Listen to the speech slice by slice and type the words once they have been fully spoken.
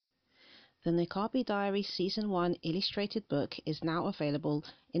The Niqabi Diary Season 1 illustrated book is now available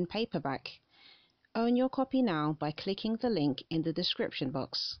in paperback. Own your copy now by clicking the link in the description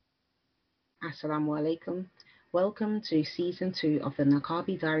box. Assalamu alaikum. Welcome to Season 2 of the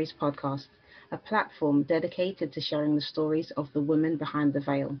Niqabi Diaries podcast, a platform dedicated to sharing the stories of the women behind the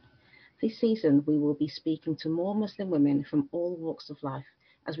veil. This season, we will be speaking to more Muslim women from all walks of life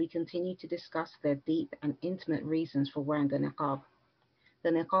as we continue to discuss their deep and intimate reasons for wearing the niqab. The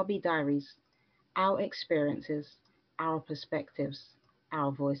Niqabi Diaries, our experiences, our perspectives,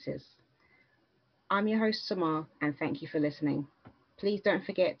 our voices. I'm your host, Samar, and thank you for listening. Please don't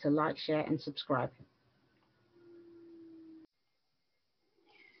forget to like, share, and subscribe.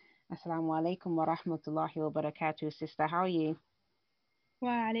 Assalamu alaikum wa rahmatullahi wa barakatuh, sister. How are you?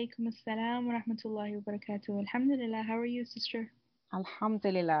 Wa alaikum assalam wa rahmatullahi wa barakatuh. Alhamdulillah. How are you, sister?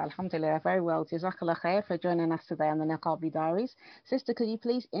 Alhamdulillah, alhamdulillah, very well. Jazakallah khair for joining us today on the Niqabi Diaries. Sister, could you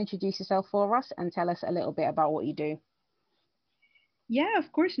please introduce yourself for us and tell us a little bit about what you do? Yeah, of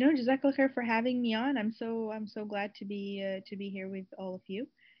course. No, Jazakallah khair for having me on. I'm so glad to be here with all of you.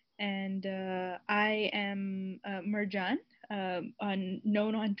 And I am Marjan,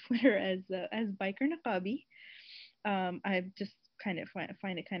 known on Twitter as Biker Niqabi. I just kind of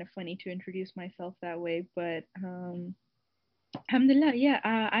find it kind of funny to introduce myself that way, but alhamdulillah, yeah,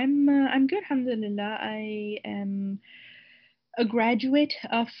 I'm good. Alhamdulillah, I am a graduate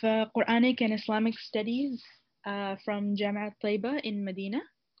of Quranic and Islamic studies from Jamiat Taiba in Medina,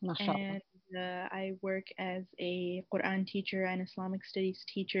 MashaAllah. and I work as a Quran teacher and Islamic studies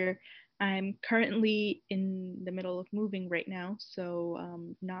teacher. I'm currently in the middle of moving right now,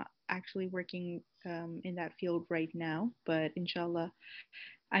 so not actually working in that field right now, but inshallah,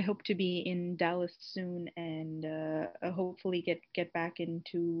 I hope to be in Dallas soon and hopefully get back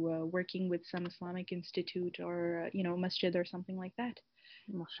into working with some Islamic institute or masjid or something like that.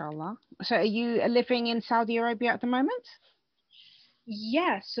 MashaAllah. So are you living in Saudi Arabia at the moment?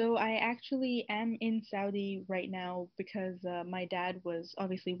 Yeah, so I actually am in Saudi right now because my dad was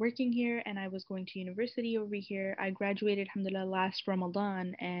obviously working here and I was going to university over here. I graduated, alhamdulillah, last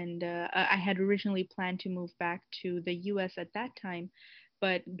Ramadan, and I had originally planned to move back to the US at that time.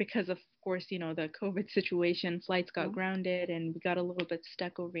 But because of course, the COVID situation, flights got Mm. grounded and we got a little bit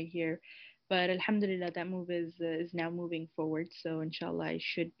stuck over here. But alhamdulillah, that move is now moving forward. So inshallah, I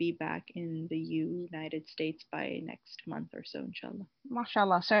should be back in the United States by next month or so, inshallah.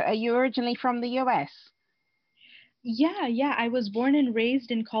 MashaAllah. So are you originally from the US? Yeah, yeah. I was born and raised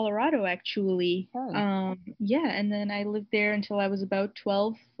in Colorado, actually. Okay. Yeah, and then I lived there until I was about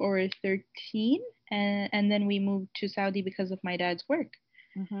 12 or 13, and then we moved to Saudi because of my dad's work.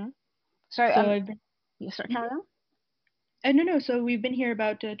 Mm-hmm. So, So I've been, yes, sir, mhm. carry on. No, so we've been here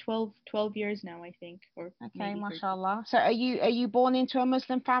about 12 years now, I think, or Okay, maybe 13. mashallah. So are you born into a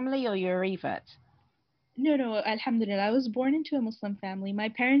Muslim family or you're a revert? No, no, Alhamdulillah. I was born into a Muslim family. My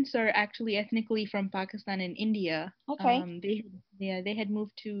parents are actually ethnically from Pakistan and India. Okay. They had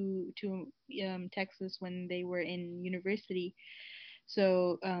moved to Texas when they were in university.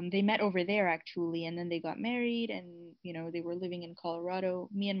 So they met over there actually, and then they got married, and they were living in Colorado.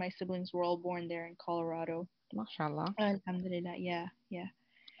 Me and my siblings were all born there in Colorado. Mashallah. Alhamdulillah, yeah, yeah.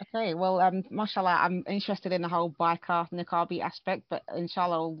 Okay, well, mashallah, I'm interested in the whole biker niqabi aspect, but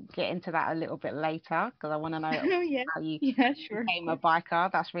inshallah, we'll get into that a little bit later because I want to know Oh yeah, how you yeah, sure, of became a course.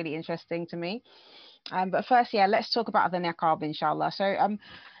 biker. That's really interesting to me. But first, yeah, let's talk about the niqab, inshallah. So,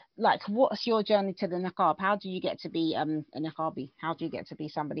 like, what's your journey to the niqab? How do you get to be a niqabi? How do you get to be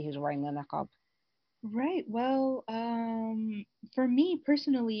somebody who's wearing the niqab? Right. Well, for me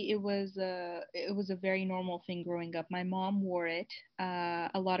personally, it was a very normal thing growing up. My mom wore it.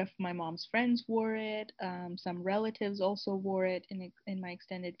 A lot of my mom's friends wore it. Some relatives also wore it in my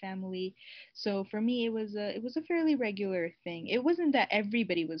extended family. So for me, it was a fairly regular thing. It wasn't that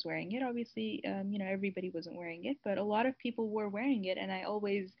everybody was wearing it. Obviously, everybody wasn't wearing it, but a lot of people were wearing it, and I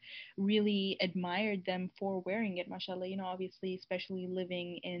always really admired them for wearing it, mashallah. Obviously, especially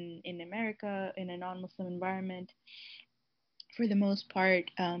living in America in a non-Muslim environment, for the most part,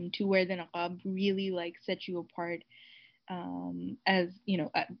 to wear the niqab really like set you apart, as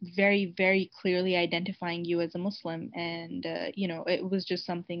very very clearly identifying you as a Muslim, and it was just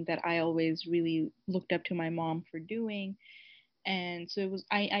something that I always really looked up to my mom for doing, and so it was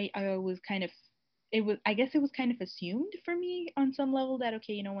I was kind of it was I guess it was kind of assumed for me on some level that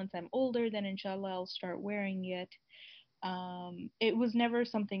okay, once I'm older, then inshallah I'll start wearing it. It was never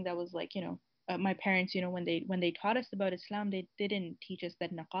something that was like my parents, when they taught us about Islam, they didn't teach us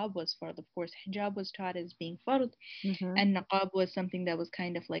that niqab was fard. Of course, hijab was taught as being fard, Mhm. and niqab was something that was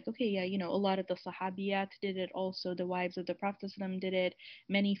kind of like, okay, yeah, a lot of the sahabiyat did it, also the wives of the Prophet did it,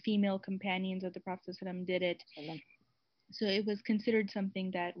 many female companions of the Prophet did it. Excellent. So it was considered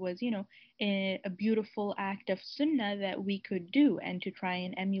something that was, a beautiful act of sunnah that we could do, and to try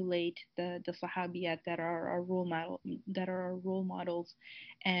and emulate the sahabiyat that are our role models,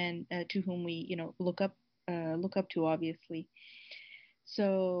 and to whom we, look up to, obviously.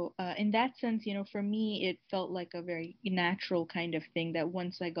 So, in that sense, for me, it felt like a very natural kind of thing that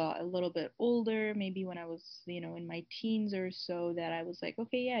once I got a little bit older, maybe when I was, in my teens or so, that I was like,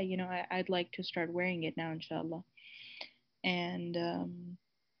 okay, yeah, I'd like to start wearing it now, inshallah. And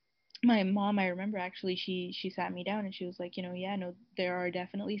my mom, I remember, actually, she sat me down and she was like, yeah, no, there are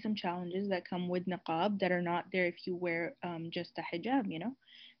definitely some challenges that come with niqab that are not there if you wear just a hijab.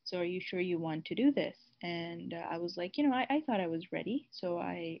 So are you sure you want to do this? And I was like, I thought I was ready, so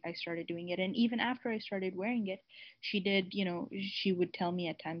I started doing it. And even after I started wearing it, she did, she would tell me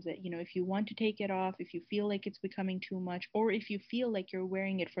at times that, if you want to take it off, if you feel like it's becoming too much, or if you feel like you're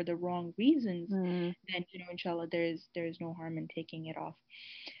wearing it for the wrong reasons, Mm. then, inshallah, there's no harm in taking it off.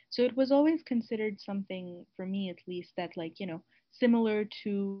 So it was always considered something, for me at least, that, like, similar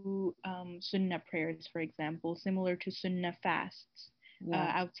to sunnah prayers, for example, similar to sunnah fasts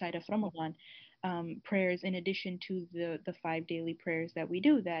Yeah. outside of Ramadan. Prayers in addition to the five daily prayers that we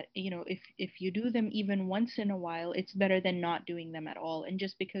do, that, if you do them even once in a while, it's better than not doing them at all. And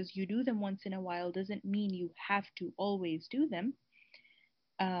just because you do them once in a while doesn't mean you have to always do them.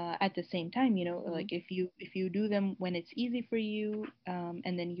 At the same time, Mhm. like, if you do them when it's easy for you,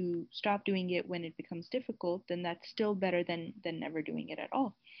 and then you stop doing it when it becomes difficult, then that's still better than never doing it at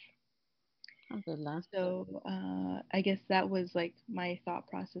all. Alhamdulillah. So I guess that was like my thought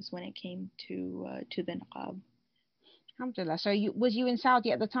process when it came to the niqab. Alhamdulillah. So you in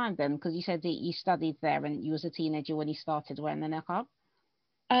Saudi at the time then? Because you said that you studied there and you was a teenager when you started wearing the niqab.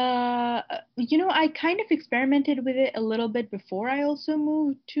 I kind of experimented with it a little bit before I also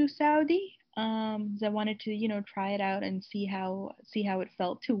moved to Saudi. 'Cause I wanted to, try it out and see how it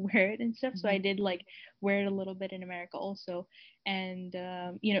felt to wear it and stuff. So I Mhm. did, like, wear it a little bit in America also. And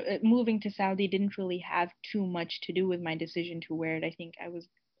moving to Saudi didn't really have too much to do with my decision to wear it. I think I was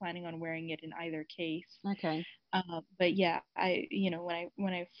planning on wearing it in either case. Okay. But yeah,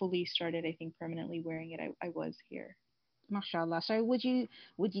 when I fully started, I think, permanently wearing it, I was here. MashaAllah. So would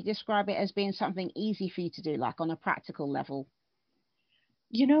you describe it as being something easy for you to do, like on a practical level?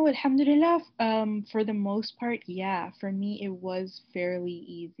 Alhamdulillah, for the most part, yeah, for me it was fairly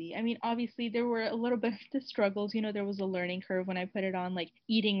easy. I mean, obviously there were a little bit of the struggles. There was a learning curve when I put it on, like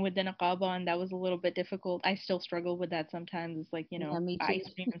eating with the niqab on, that was a little bit difficult. I still struggle with that sometimes. It's like, Yeah, me too. ice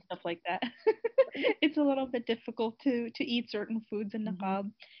cream and stuff like that. It's a little bit difficult to eat certain foods in Hmm.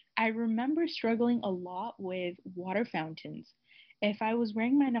 niqab. I remember struggling a lot with water fountains. If I was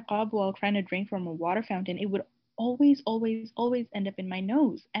wearing my niqab while trying to drink from a water fountain, it would always, always, always end up in my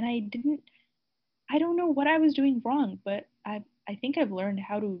nose. And I don't know what I was doing wrong, but I think I've learned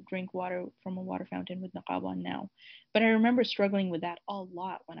how to drink water from a water fountain with niqab on now. But I remember struggling with that a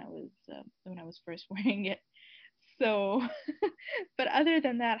lot when I was first wearing it. So, but other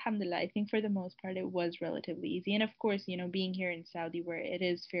than that, alhamdulillah, I think for the most part it was relatively easy. And of course, being here in Saudi where it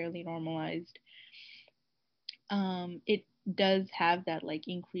is fairly normalized, it does have that, like,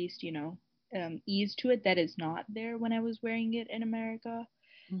 increased, ease to it that is not there when I was wearing it in America.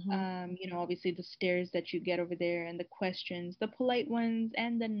 Hmm. Obviously the stares that you get over there, and the questions, the polite ones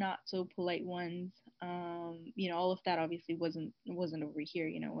and the not so polite ones. All of that obviously wasn't over here,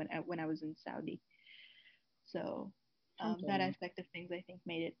 when I was in Saudi. So that Alhamdulillah. aspect of things, I think,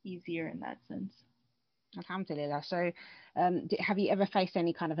 made it easier in that sense. Alhamdulillah. So, have you ever faced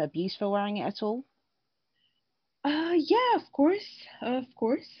any kind of abuse for wearing it at all? Yeah, of course, of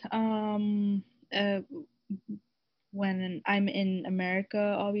course. Uh, when I'm in America,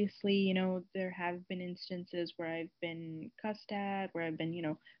 obviously, there have been instances where I've been cussed at, where I've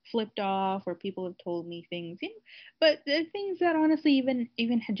been, flipped off, where people have told me things, but the things that, honestly,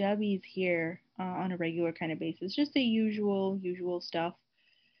 even hijabis here on a regular kind of basis, just the usual stuff.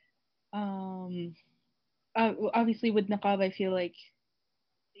 Um, Obviously with niqab, I feel like,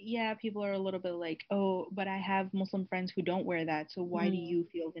 yeah, people are a little bit like, oh, but I have Muslim friends who don't wear that, so why do Mm. you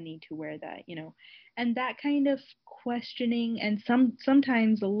feel the need to wear that, And that kind of questioning, and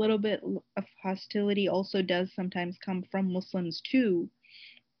sometimes a little bit of hostility also does sometimes come from Muslims too,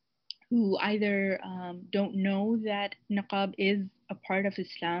 who either don't know that niqab is a part of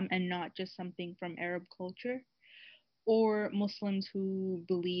Islam and not just something from Arab culture, or Muslims who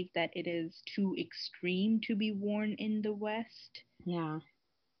believe that it is too extreme to be worn in the West. Yeah,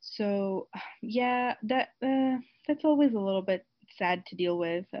 So, yeah, that's always a little bit sad to deal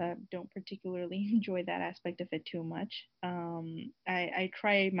with. Don't particularly enjoy that aspect of it too much. I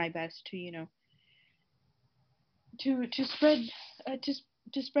try my best to to spread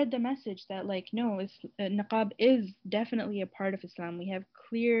to spread the message that like no, niqab is definitely a part of Islam. We have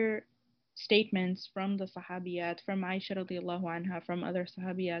clear statements from the Sahabiyat, from Aisha radiallahu anha, from other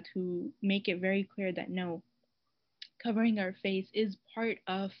Sahabiyat who make it very clear that no, covering our face is part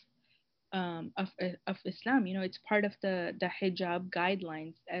of Islam. You know, it's part of the hijab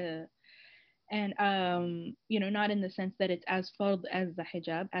guidelines. And not in the sense that it's as fard as the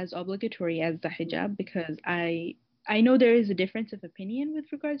hijab, as obligatory as the hijab, because I know there is a difference of opinion with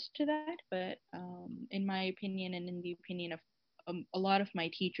regards to that, but in my opinion and in the opinion of a lot of my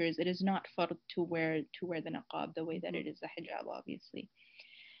teachers, it is not fard to wear the niqab the way that mhm. it is the hijab, obviously.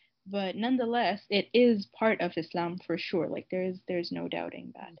 But nonetheless, it is part of Islam for sure. Like there's no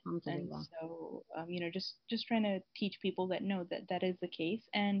doubting that. And Alhamdulillah. so just trying to teach people that no, that that is the case.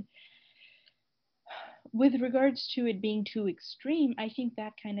 And with regards to it being too extreme, I think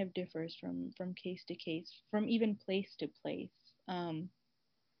that kind of differs from case to case, from even place to place. Um,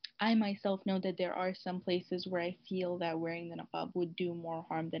 I myself know that there are some places where I feel that wearing the niqab would do more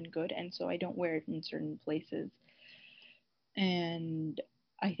harm than good, and so I don't wear it in certain places. And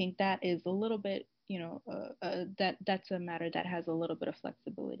I think that is a little bit, that's a matter that has a little bit of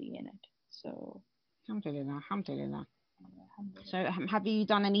flexibility in it. So, Alhamdulillah. Alhamdulillah. So, alhamdulillah. have you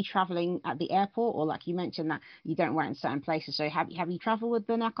done any traveling at the airport, or like you mentioned that you don't wear it in certain places? So, have you traveled with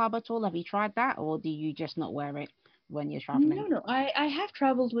the niqab at all? Have you tried that, or do you just not wear it when you're traveling? No, no, I have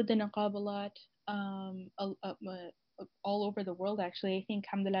traveled with the niqab a lot, all over the world actually. I think,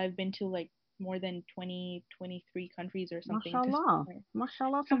 alhamdulillah, I've been to like more than 20, 23 countries or something at this MashaAllah. point.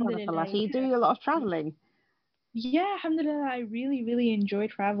 MashaAllah, tabarakallah. Alhamdulillah, So, you yeah. do a lot of traveling. Yeah, alhamdulillah, I really, really enjoy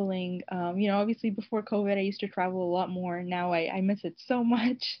traveling. Obviously before COVID, I used to travel a lot more. Now I miss it so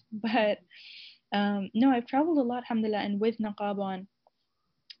much. But no, I've traveled a lot, alhamdulillah, and with niqab on.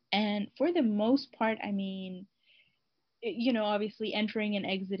 And for the most part, I mean, obviously entering and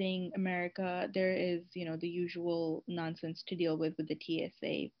exiting America, there is, the usual nonsense to deal with the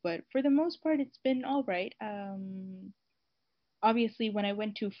TSA. But for the most part, it's been all right. Obviously, when I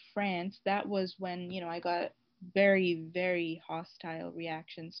went to France, that was when, I got very, very hostile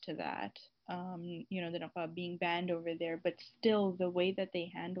reactions to that. The niqab being banned over there, but still, the way that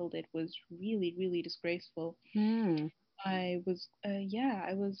they handled it was really, really disgraceful. Hmm. I was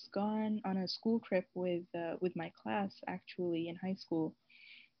gone on a school trip with my class actually in high school,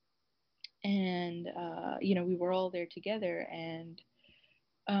 and we were all there together, and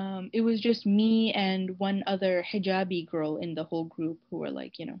it was just me and one other hijabi girl in the whole group who were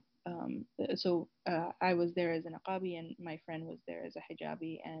like, I was there as an niqabi and my friend was there as a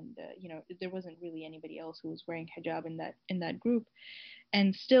hijabi, and there wasn't really anybody else who was wearing hijab in that group.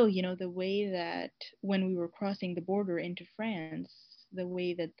 And still, the way that when we were crossing the border into France, the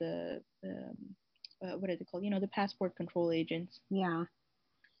way that the what are they called? The passport control agents, Yeah.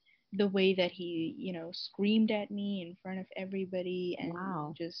 the way that he, screamed at me in front of everybody and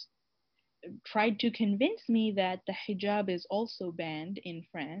Wow. just tried to convince me that the hijab is also banned in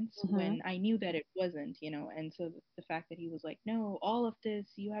France Mm-hmm. when I knew that it wasn't, and so the fact that he was like, no, all of this,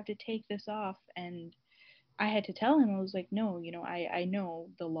 you have to take this off. And I had to tell him, I was like, no, I know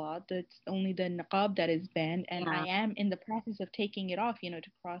the law. That's only the niqab that is banned, and I Yeah. am in the process of taking it off,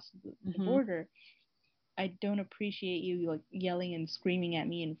 to cross the Mm-hmm. border. I don't appreciate you like yelling and screaming at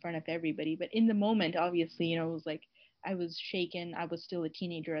me in front of everybody. But in the moment, obviously, it was like I was shaken. I was still a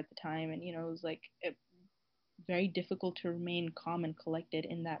teenager at the time, and it was like very difficult to remain calm and collected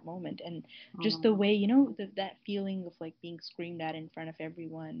in that moment. And just the Oh, way, that feeling of like being screamed at in front of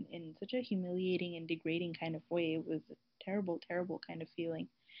everyone in such a humiliating and degrading kind of way, it was a terrible, terrible kind of feeling.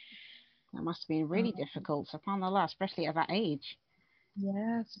 that must have been really Um, difficult, subhanAllah, especially at that age.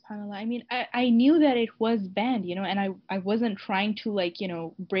 Yeah, subhanAllah. I mean, I knew that it was banned, and I wasn't trying to like,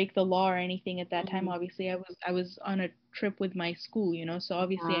 break the law or anything at that time. Mm. Obviously, I was on a trip with my school, so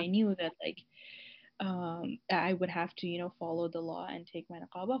obviously Yeah. I knew that like I would have to, follow the law and take my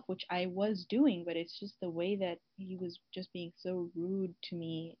niqab off, which I was doing, but it's just the way that he was just being so rude to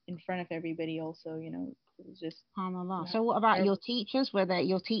me in front of everybody also, it was just SubhanAllah. yeah, So, what about your terrible. teachers? Were there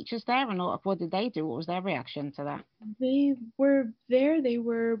your teachers there, and what did they do? What was their reaction to that? They were there, they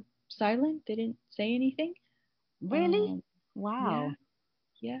were silent, they didn't say anything. Really? Um, yeah, Wow.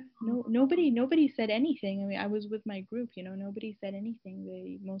 yeah. No, nobody said anything. I mean, I was with my group, nobody said anything.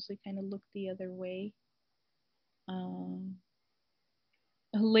 They mostly kind of looked the other way. Um,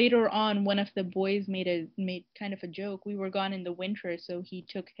 Later on, one of the boys made kind of a joke. We were gone in the winter, so he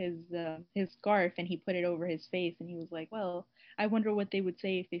took his scarf and he put it over his face, and he was like, "Well, I wonder what they would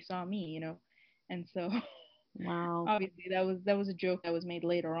say if they saw me," you know. And so Wow. obviously that was a joke that was made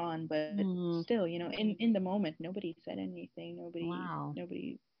later on, but Hmm. still, in the moment, nobody said anything. Wow.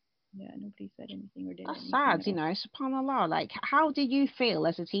 Nobody said anything or did That's anything sad, at all. subhanAllah. Like, how did you feel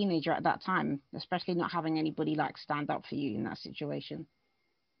as a teenager at that time, especially not having anybody like stand up for you in that situation?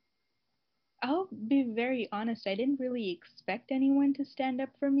 I'll be very honest. I didn't really expect anyone to stand up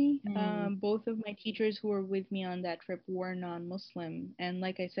for me. Hmm. Both of my teachers who were with me on that trip were non-Muslim, and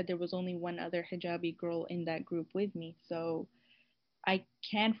like I said, there was only one other hijabi girl in that group with me. So I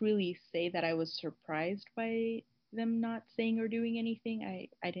can't really say that I was surprised by them not saying or doing anything.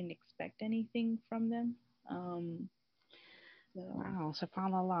 I didn't expect anything from them. Um, so Wow,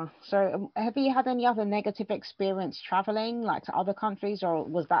 subhanAllah. So, have you had any other negative experience traveling, like to other countries, or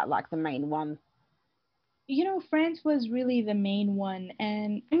was that like the main one? France was really the main one.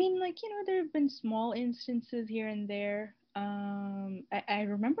 And I mean, like, there have been small instances here and there. I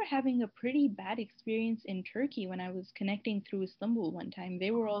remember having a pretty bad experience in Turkey when I was connecting through Istanbul one time.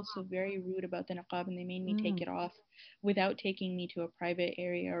 They were also very rude about the niqab and they made me take Mm, it off without taking me to a private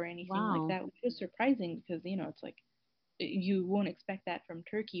area or anything like wow. that, which was surprising because, it's like you won't expect that from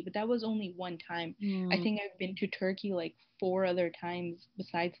Turkey, but that was only one time. I Mm, think I've been to Turkey like four other times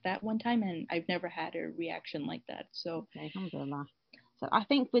besides that one time, and I've never had a reaction like that. So, okay, alhamdulillah. So I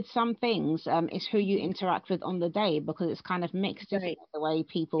think with some things, it's who you mhm. interact with on the day because it's kind of mixed, isn't Right, it? The way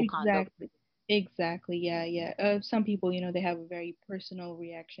people kind of. exactly, exactly, yeah, yeah. Some people, they have a very personal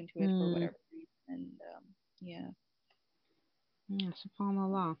reaction to it for Mm, whatever reason, and yeah. yeah,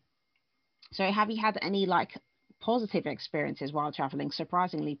 subhanAllah. So have you had any like positive experiences while traveling?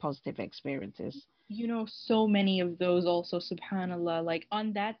 Surprisingly positive experiences. So many of those also, subhanallah. Like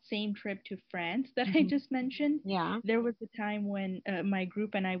on that same trip to France that I Hmm. just mentioned, Yeah. there was a time when my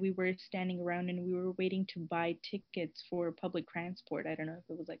group and I, we were standing around and we were waiting to buy tickets for public transport. I don't know if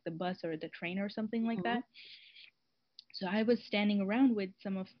it was like the bus or the train or something like Hmm. that. So I was standing around with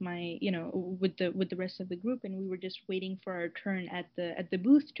some of my, with the rest of the group, and we were just waiting for our turn at the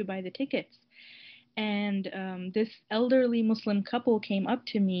booth to buy the tickets. And this elderly Muslim couple came up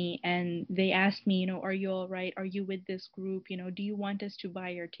to me and they asked me, are you all right? Are you with this group? Do you want us to buy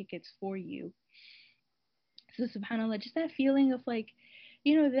your tickets for you? So subhanallah, just that feeling of like,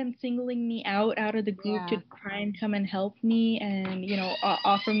 them singling me out of the group to Yeah. try and come and help me and,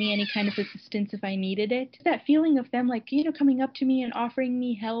 offer me any kind of assistance if I needed it. That feeling of them like, coming up to me and offering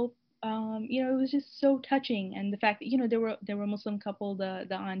me help. It was just so touching, and the fact that there were a Muslim couple. The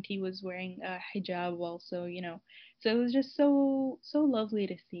auntie was wearing a hijab also, so it was just so lovely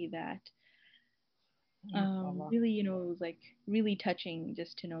to see that. MashaAllah. Really, it was like really touching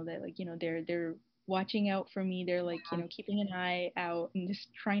just to know that, like, they're watching out for me. They're like, keeping an eye out and just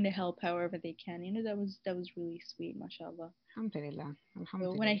trying to help however they can. That was really sweet, mashallah. Alhamdulillah.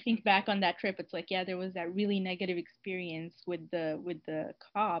 So when Alhamdulillah. I think back on that trip, it's like, yeah, there was that really negative experience with the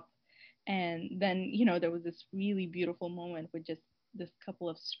cop, and then there was this really beautiful moment with just this couple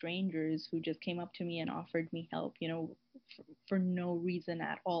of strangers who just came up to me and offered me help, for no reason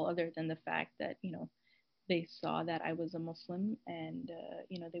at all other than the fact that they saw that I was a Muslim and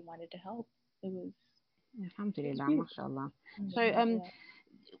they wanted to help. It was it was Alhamdulillah. beautiful. MashaAllah. So Yeah.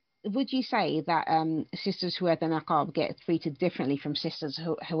 would you say that sisters who wear the niqab get treated differently from sisters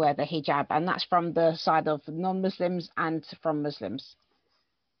who wear the hijab, and that's from the side of non-Muslims and from Muslims?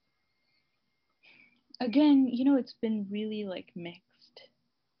 Again, it's been really like mixed.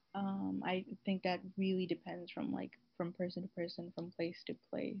 I think that really depends from person to person, from place to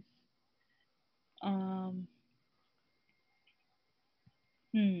place. Um,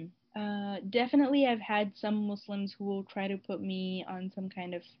 hmm. Definitely, I've had some Muslims who will try to put me on some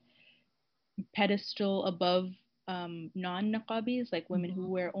kind of pedestal above non-niqabis, like women who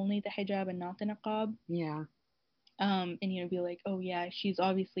Hmm. wear only the hijab and not the niqab. Yeah. And be like, oh yeah, she's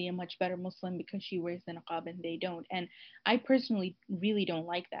obviously a much better Muslim because she wears the niqab and they don't. And I personally really don't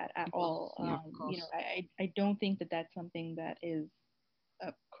like that at Of course. all. Yeah. Of course. I don't think that that's something that is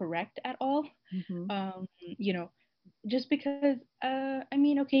correct at all. Hmm. Um, you know, just because I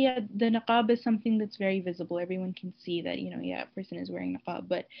mean, okay, yeah, the niqab is something that's very visible. Everyone can see that, yeah, a person is wearing niqab,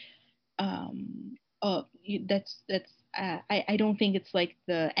 but I don't think it's like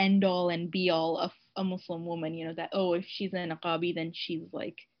the end all and be all of a Muslim woman, that, oh, if she's a niqabi then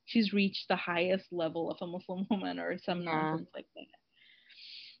she's reached the highest level of a Muslim woman or some Yeah. nonsense like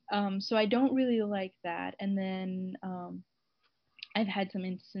that. So I don't really like that. And then I've had some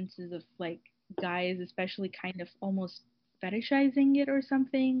instances of like guys, especially, kind of almost fetishizing it or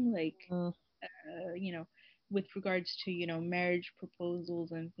something, like, Mm. you know, with regards to, marriage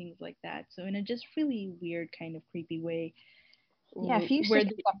proposals and things like that. So in a just really weird, kind of creepy way, Yeah, a few where sisters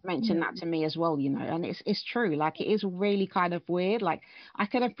they, have you mentioned know, that to me as well, and it's true. Like it is really kind of weird. Like I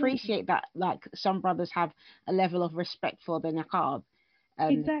can yeah, appreciate that like some brothers have a level of respect for the niqab,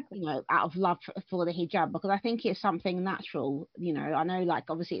 exactly. out of love for the hijab because I think it's something natural. I know like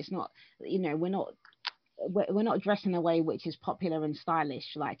obviously it's not, we're not dressed in a way which is popular and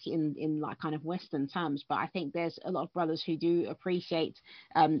stylish like in like kind of western terms, but I think there's a lot of brothers who do appreciate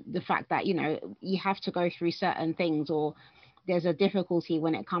the fact that you have to go through certain things, or there's a difficulty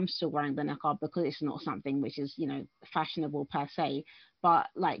when it comes to wearing the niqab because it's not something which is fashionable per se, but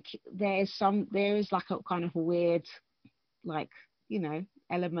like there is like a kind of weird like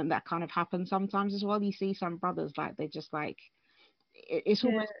element that kind of happens sometimes as well. You see some brothers like they just like it's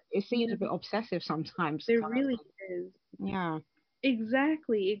Yeah, almost, it you seems a know, bit obsessive sometimes there kind of really thing. is. Yeah,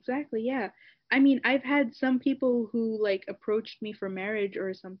 Exactly, exactly. Yeah. I mean, I've had some people who like approached me for marriage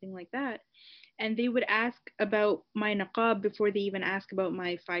or something like that, and they would ask about my niqab before they even ask about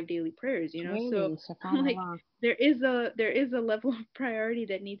my five daily prayers, So really, I'm like, subhanallah. there is a level of priority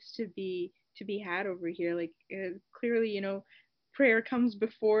that needs to be had over here. Like, clearly, prayer comes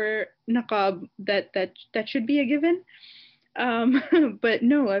before niqab. That should be a given. um but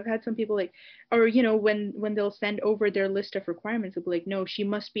no, I've had some people like, or when they'll send over their list of requirements, they'll be like, no, she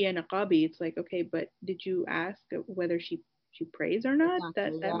must be a niqabi. It's like, okay, but did you ask whether she prays or not?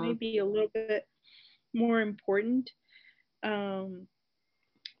 that Exactly, that yeah. might be a little bit more important. um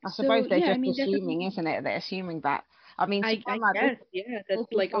I so suppose they're yeah, I just mean, assuming, definitely. isn't it? They're assuming that. I mean, I subhanallah, guess, yeah, that's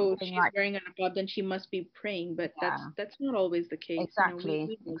this is like, oh, if something she's like, wearing a niqab, then she must be praying, but that's yeah. that's not always the case. Exactly,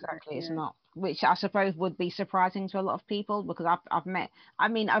 We know that. exactly. It's Yeah. not, which I suppose would be surprising to a lot of people because I've met, I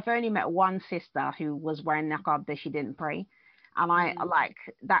mean, I've only met one sister who was wearing niqab that she didn't pray, and I Mm, like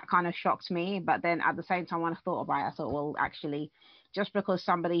that kind of shocked me. But then at the same time, when I thought about it, I thought, well, actually, just because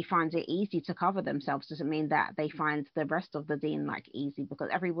somebody finds it easy to cover themselves doesn't mean that they find the rest of the deen like easy, because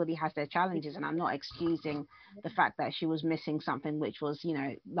everybody has their challenges, and I'm not excusing the fact that she was missing something which was,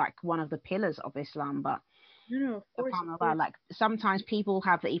 like one of the pillars of Islam, but no, no, of course, of subhanallah, course. like sometimes people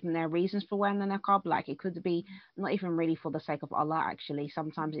have even their reasons for wearing the niqab. Like it could be not even really for the sake of Allah, actually.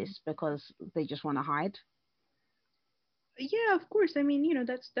 Sometimes Mhm. it's because they just want to hide. Yeah, of course. I mean,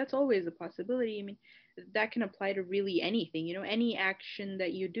 that's always a possibility. I mean, that can apply to really anything. Any action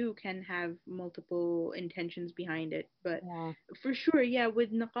that you do can have multiple intentions behind it. But Yeah, for sure, yeah,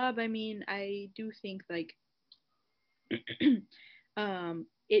 with niqab, I mean, I do think like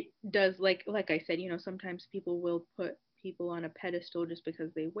it does, like I said, sometimes people will put people on a pedestal just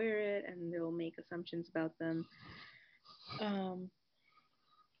because they wear it, and they'll make assumptions about them. Um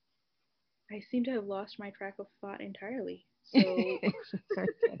I seem to have lost my track of thought entirely. So it's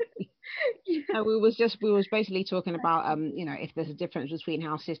okay. yeah. We was basically talking about if there's a difference between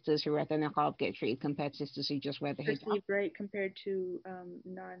how sisters who wear the niqab get treated compared to sisters who just wear the hijab. Perceived, right, compared to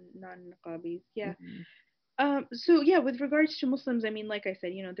non niqabis. Yeah. Hmm. So yeah, with regards to Muslims, I mean, like I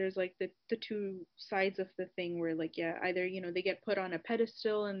said, there's like the two sides of the thing where, like, yeah, either, they get put on a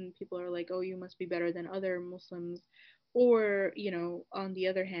pedestal and people are like, oh, you must be better than other Muslims, or, on the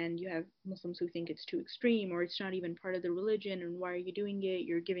other hand, you have Muslims who think it's too extreme, or it's not even part of the religion, and why are you doing it?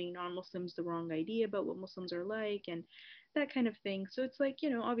 You're giving non-Muslims the wrong idea about what Muslims are like, and that kind of thing. So it's like,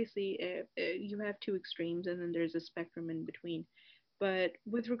 obviously, you have two extremes, and then there's a spectrum in between. But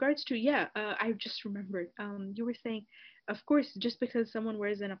with regards to, yeah, I just remembered. You were saying, of course, just because someone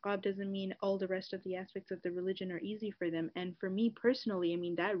wears a niqab doesn't mean all the rest of the aspects of the religion are easy for them. And for me personally, I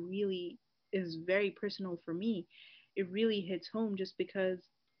mean, that really is very personal for me. It really hits home just because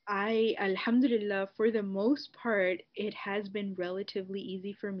Alhamdulillah, for the most part, it has been relatively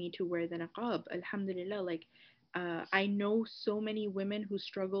easy for me to wear the niqab. Alhamdulillah, like, I know so many women who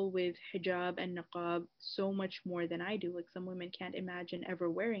struggle with hijab and niqab so much more than I do. Like, some women can't imagine ever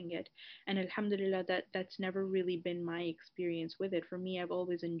wearing it, and alhamdulillah, that's never really been my experience with it. For me, I've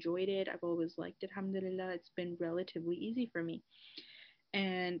always enjoyed it. I've always liked it. Alhamdulillah, it's been relatively easy for me,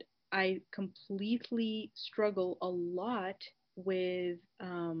 and I completely struggle a lot with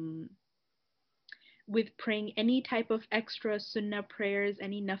praying any type of extra sunnah prayers,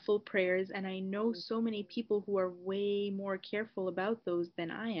 any nafil prayers, and I know so many people who are way more careful about those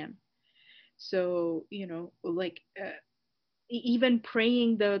than I am. So, like, even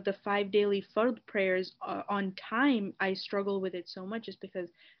praying the five daily fard prayers on time, I struggle with it so much, just because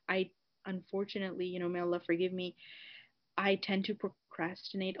I, unfortunately, may Allah forgive me, I tend to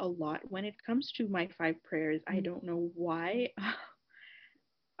procrastinate a lot when it comes to my five prayers. I don't know why.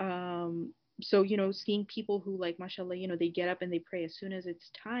 um So, seeing people who, like, mashallah, they get up and they pray as soon as it's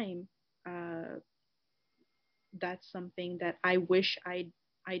time, uh, that's something that I wish I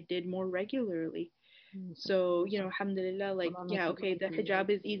did more regularly. So, alhamdulillah, Well, like, I make yeah, it okay, easy the for you. hijab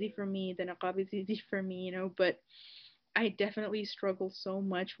is easy for me, the niqab is easy for me, but I definitely struggle so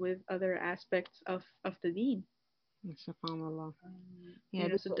much with other aspects of the deen. SubhanAllah. Um, Yeah,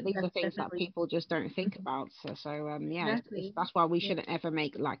 so these are that's things that definitely. people just don't think Mhm. about. Yeah, it's Exactly. that's why we Yeah. shouldn't ever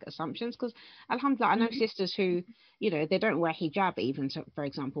make like assumptions. Because Alhamdulillah, I know Mhm. sisters who, they don't wear hijab even, so, for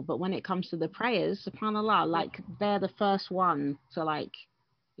example, but when it comes to the prayers, SubhanAllah, Yeah. like they're the first one to like,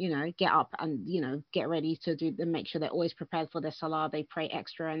 get up and get ready to do and make sure they're always prepared for their salah. They pray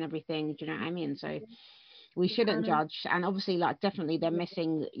extra and everything. Do you know what I mean? So we shouldn't Subhanallah. judge, and obviously like definitely they're Yeah.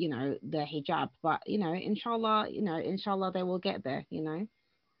 missing the hijab, but inshallah, inshallah they will get there,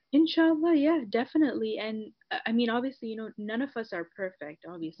 Inshallah, yeah, definitely. And I mean, obviously, none of us are perfect,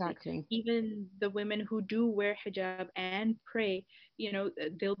 obviously. exactly. Even the women who do wear hijab and pray,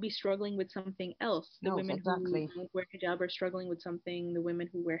 they'll be struggling with something else. The Else women who exactly. don't wear hijab are struggling with something. The women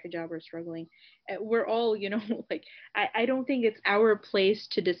who wear hijab are struggling. We're all, like, I don't think it's our place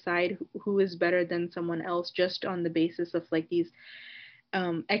to decide who is better than someone else just on the basis of like these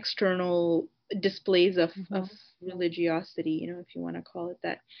external displays of Hmm. religiosity, if you want to call it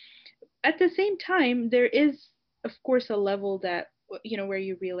that. At the same time, there is, of course, a level that, where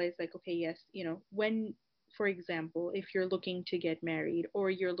you realize, like, okay, yes, when, for example, if you're looking to get married or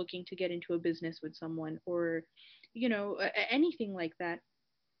you're looking to get into a business with someone, or anything like that,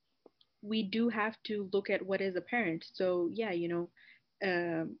 we do have to look at what is apparent. So yeah,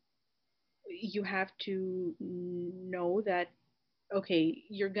 um, you have to know that, okay,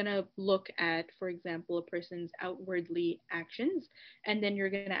 you're gonna look at, for example, a person's outwardly actions, and then you're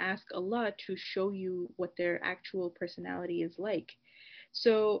gonna ask Allah to show you what their actual personality is like.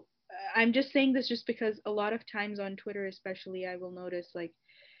 So I'm just saying this just because a lot of times on Twitter, especially, I will notice, like,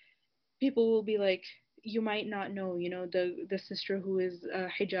 people will be like, you might not know, the sister who is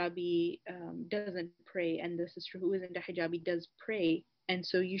hijabi doesn't pray, and the sister who isn't a hijabi does pray, and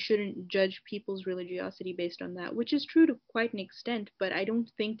so you shouldn't judge people's religiosity based on that, which is true to quite an extent. But I don't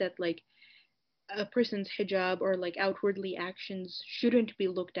think that, like, a person's hijab or like outwardly actions shouldn't be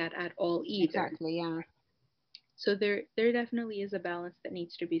looked at all either. Exactly, yeah. So there definitely is a balance that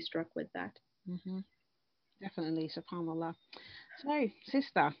needs to be struck with that. Hmm. Definitely, subhanallah. So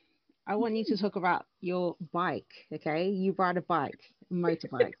sister, I want you to Mhm. talk about your bike. Okay, you ride a bike,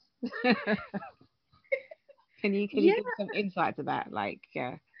 motorbike. Can you Yeah, give some insight to that, like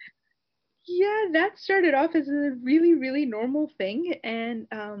yeah, that started off as a really, really normal thing. And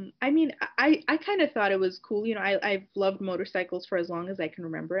I mean, I kind of thought it was cool. I've loved motorcycles for as long as I can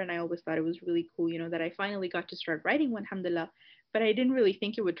remember, and I always thought it was really cool, that I finally got to start riding one, alhamdulillah. But I didn't really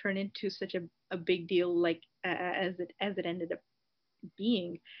think it would turn into such a big deal, like, as it ended up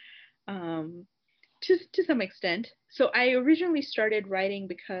being. Um, to some extent. So I originally started riding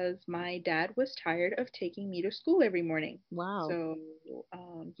because my dad was tired of taking me to school every morning. wow. So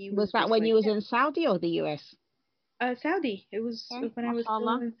he Was was that just when like, you was in Saudi or the US? Saudi. It was Okay, when I was still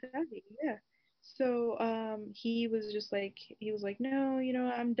mashallah. in Saudi. Yeah. So he was like, no,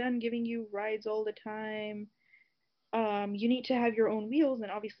 I'm done giving you rides all the time. You need to have your own wheels.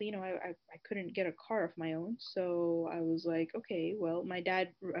 And obviously, I couldn't get a car of my own. So I was like, okay, well, my dad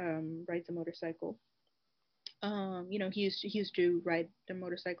rides a motorcycle. He used to ride the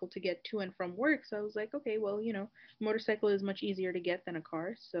motorcycle to get to and from work. So I was like, okay, well, motorcycle is much easier to get than a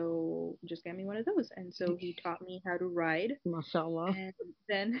car, so just get me one of those. And so he taught me how to ride, Mashallah. and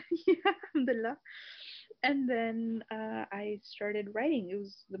then yeah, alhamdulillah. And then I started writing. It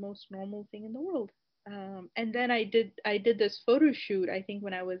was the most normal thing in the world. And then I did this photo shoot, I think,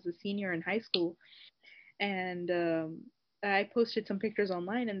 when I was a senior in high school, and I posted some pictures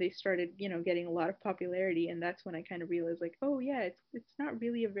online, and they started, getting a lot of popularity. And that's when I kind of realized, like, oh yeah, it's not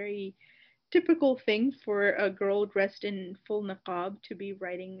really a very typical thing for a girl dressed in full niqab to be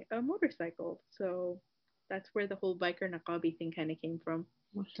riding a motorcycle. So that's where the whole biker niqabi thing kind of came from.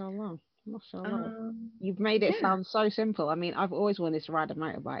 Mashallah. Mashallah. Um, You've made it yeah. sound so simple. I mean, I've always wanted to ride a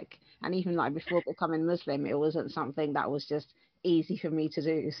motorbike. And even like before becoming Muslim, it wasn't something that was just easy for me to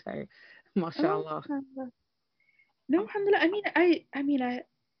do. So, Oh, mashallah. alhamdulillah. No, Okay. alhamdulillah.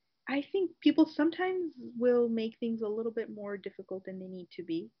 I think people sometimes will make things a little bit more difficult than they need to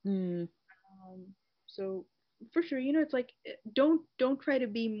be. Hmm. So for sure, it's like, don't try to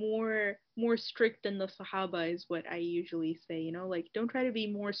be more strict than the Sahaba is what I usually say. Like, don't try to be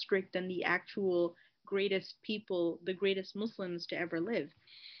more strict than the actual greatest people, the greatest Muslims to ever live.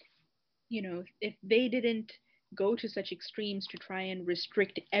 If they didn't go to such extremes to try and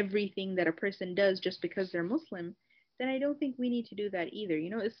restrict everything that a person does just because they're Muslim, then I don't think we need to do that either. You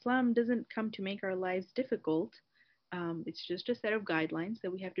know, Islam doesn't come to make our lives difficult. It's just a set of guidelines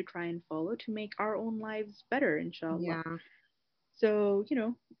that we have to try and follow to make our own lives better, inshallah. Yeah. So,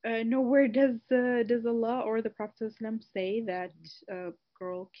 nowhere does Allah or the Prophet ﷺ say that a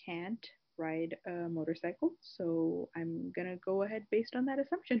girl can't ride a motorcycle. So I'm gonna go ahead based on that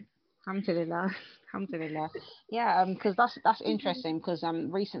assumption. Alhamdulillah. Alhamdulillah. Yeah, because that's interesting because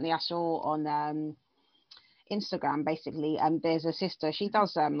recently I saw on Instagram basically there's a sister, she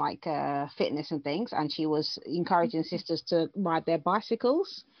does like fitness and things, and she was encouraging sisters to ride their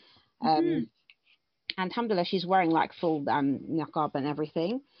bicycles. Mm-hmm. Um and alhamdulillah, she's wearing like full niqab and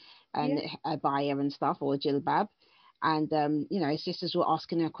everything, and Yeah. a baya and stuff, or jilbab. And sisters were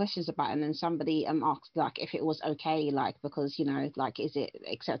asking her questions about it, and then somebody asked like if it was okay, like because like is it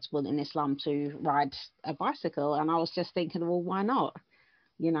acceptable in Islam to ride a bicycle? And I was just thinking, well, why not?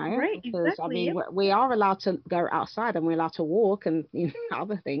 Right. Because I Exactly. mean Yep. we are allowed to go outside and we're allowed to walk and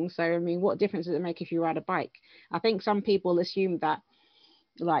other things. So I mean, what difference does it make if you ride a bike? I think some people assume that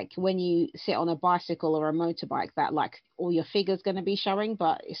like when you sit on a bicycle or a motorbike that like all your figure's going to be showing,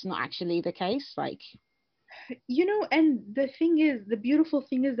 but it's not actually the case. Like, And the thing is, the beautiful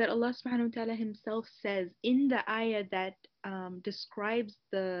thing is that Allah subhanahu wa ta'ala himself says in the ayah that describes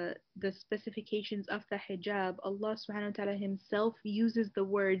the specifications of the hijab, Allah subhanahu wa ta'ala himself uses the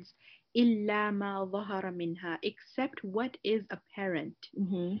words illa ma dhahara minha, except what is apparent.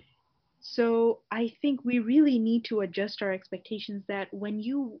 hmm So I think we really need to adjust our expectations that when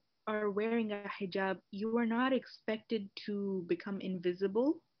you are wearing a hijab, you are not expected to become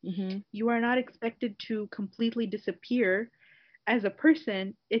invisible. hmm You are not expected to completely disappear as a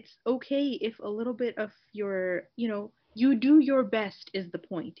person. It's okay if a little bit of you do your best, is the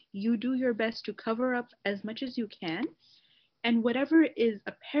point. You do your best to cover up as much as you can, and whatever is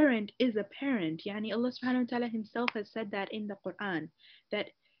apparent. Yani Allah subhanahu wa ta'ala himself has said that in the Quran, that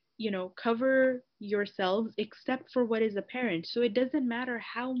cover yourselves except for what is apparent. So it doesn't matter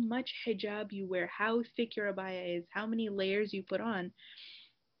how much hijab you wear, how thick your abaya is, how many layers you put on,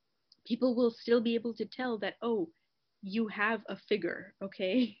 people will still be able to tell that, oh, you have a figure,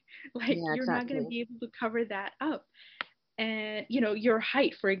 okay? Like yeah, you're not going to exactly. be able to cover that up. And your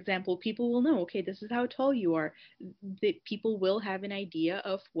height, for example, people will know, okay, this is how tall you are. That people will have an idea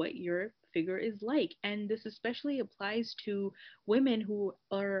of what your figure is like. And this especially applies to women who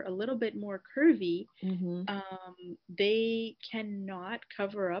are a little bit more curvy. hmm They cannot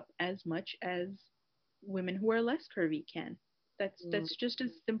cover up as much as women who are less curvy can. mm That's just a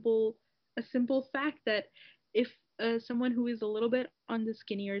simple fact that if someone who is a little bit on the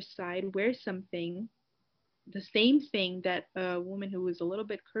skinnier side wears something, the same thing that a woman who is a little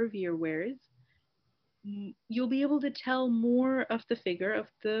bit curvier wears, you'll be able to tell more of the figure of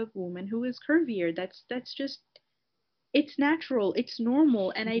the woman who is curvier. That's just, it's natural, it's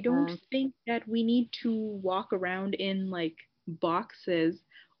normal, and I don't yeah, think that we need to walk around in like boxes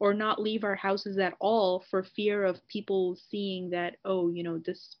or not leave our houses at all for fear of people seeing that, oh,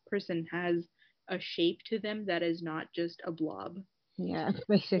 this person has a shape to them that is not just a blob. yeah,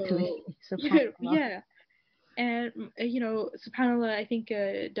 basically. So Subhanallah. yeah. And subhanallah, I think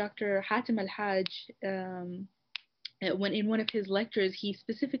Dr. Hatim al-Hajj, when in one of his lectures, he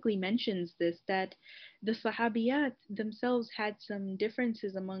specifically mentions this, that the Sahabiyat themselves had some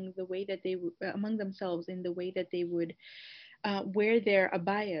differences among themselves in the way that they would wear their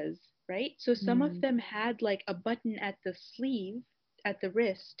abayas, right? So some of mm them had like a button at the sleeve, at the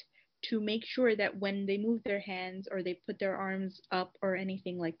wrist, to make sure that when they move their hands or they put their arms up or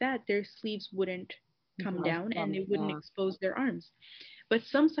anything like that, their sleeves wouldn't come down and they wouldn't Yeah. expose their arms. But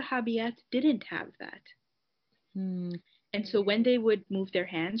some Sahabiyat didn't have that. mm And so when they would move their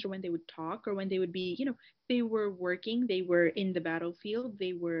hands or when they would talk or when they would be, they were working, they were in the battlefield,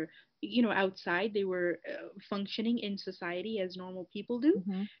 they were, outside, they were functioning in society as normal people do.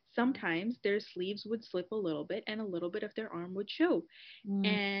 hmm Sometimes their sleeves would slip a little bit and a little bit of their arm would show. mm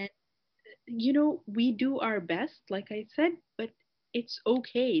And we do our best, like I said, but it's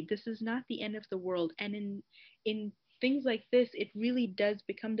okay. This is not the end of the world. And in things like this, it really does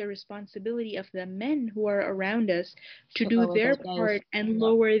become the responsibility of the men who are around us to To do lower their their gaze. part and Yep.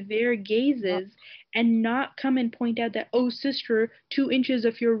 lower their Yep. gazes and not come and point out that, oh, sister, 2 inches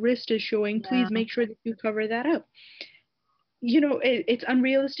of your wrist is showing. Yeah. Please make sure that you cover that up. It's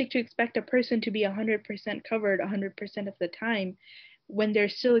unrealistic to expect a person to be 100% covered 100% of the time when they're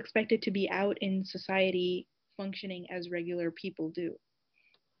still expected to be out in society functioning as regular people do.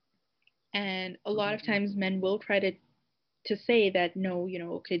 And a lot of times men will try to to say that no,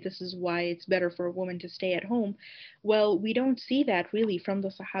 okay, this is why it's better for a woman to stay at home. Well, we don't see that really from the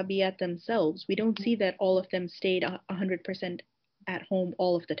Sahabiyat themselves. We don't see that all of them stayed 100% at home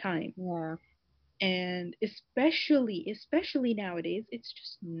all of the time. Yeah. And especially nowadays, it's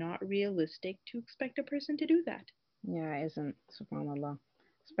just not realistic to expect a person to do that. Yeah, it isn't, subhanallah.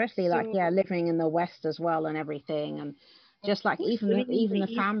 Especially like, So, yeah, living in the West as well and everything, and of just like course, even living in the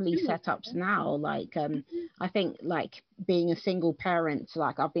the East family too. setups now, like Mhm. I think like being a single parent,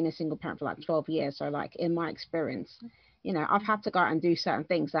 like I've been a single parent for like 12 years, so like in my experience, I've had to go out and do certain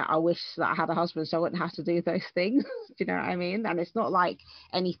things that I wish that I had a husband so I wouldn't have to do those things. Do you know what I mean? And it's not like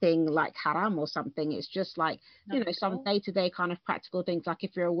anything like haram or something. It's just like, Not at some all. day-to-day kind of practical things, like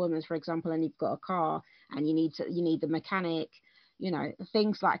if you're a woman, for example, and you've got a car and you need the mechanic,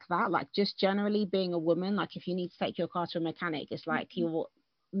 things like that. Like just generally being a woman, like if you need to take your car to a mechanic, it's like Mhm. you're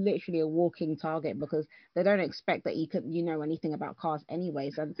literally a walking target, because they don't expect that you know anything about cars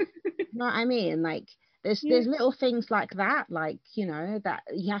anyways. And you know what I mean? Like Yeah. there's little things like that, like, that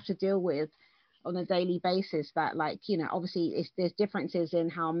you have to deal with on a daily basis, that like, obviously there's differences in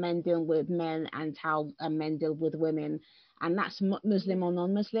how men deal with men and how men deal with women, and that's Muslim or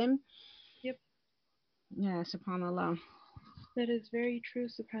non-Muslim. Yep. Yeah, subhanallah. That is very true,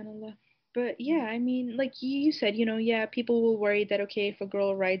 subhanAllah. But yeah, I mean, like you said, yeah, people will worry that, okay, if a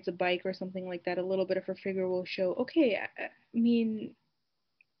girl rides a bike or something like that, a little bit of her figure will show. Okay, I mean,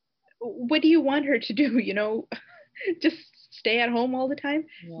 what do you want her to do, Just stay at home all the time?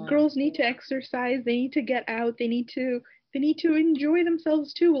 Yeah. Girls need to exercise, they need to get out, they need to enjoy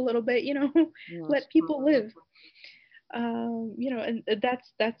themselves too a little bit, Yeah, let people subhanallah. live. And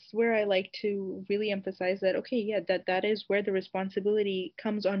that's where I like to really emphasize that, okay, yeah, that is where the responsibility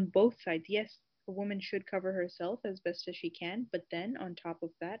comes on both sides. Yes, a woman should cover herself as best as she can, but then on top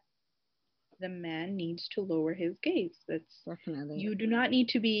of that, the man needs to lower his gaze. That's Definitely. You do not need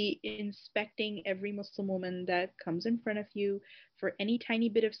to be inspecting every Muslim woman that comes in front of you for any tiny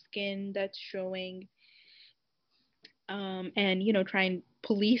bit of skin that's showing, and try and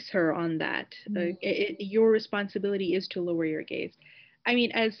police her on that. Mm. Your responsibility is to lower your gaze. I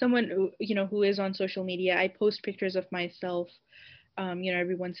mean, as someone who is on social media, I post pictures of myself.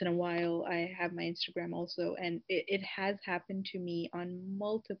 Every once in a while, I have my Instagram also, and it has happened to me on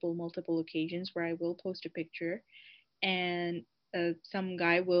multiple occasions where I will post a picture, and some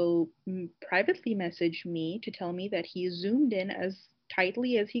guy will privately message me to tell me that he zoomed in as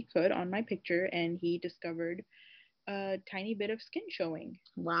tightly as he could on my picture, and he discovered a tiny bit of skin showing.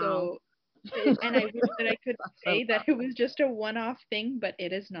 Wow. So, and I wish that I could That's so say that it was just a one off thing, but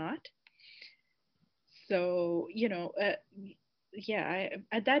it is not. So, yeah,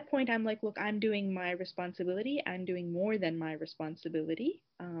 at that point, I'm like, look, I'm doing my responsibility. I'm doing more than my responsibility.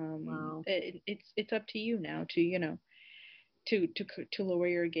 wow. It's up to you now to, to lower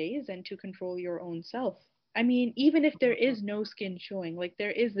your gaze and to control your own self. I mean, even if there is no skin showing, like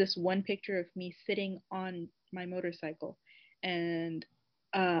there is this one picture of me sitting on my motorcycle, and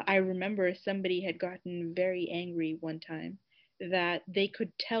I remember somebody had gotten very angry one time that they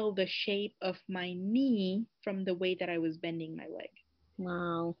could tell the shape of my knee from the way that I was bending my leg.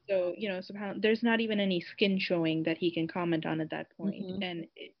 Wow. So, somehow there's not even any skin showing that he can comment on at that point, Mm-hmm.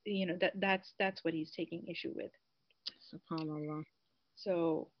 and that's what he's taking issue with. Subhanallah.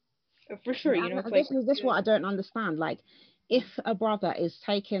 So, for sure, Yeah, it's and like, this what I don't understand. Like, if a brother is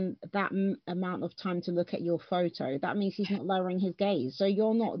taking that amount of time to look at your photo, that means he's not lowering his gaze. So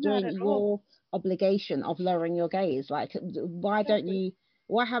you're not not doing at all. your obligation of lowering your gaze. Like, why don't Exactly. you?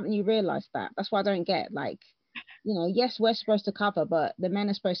 Why haven't you realized that? That's what I don't get. Like, yes, we're supposed to cover, but the men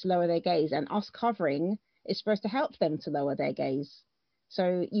are supposed to lower their gaze, and us covering is supposed to help them to lower their gaze.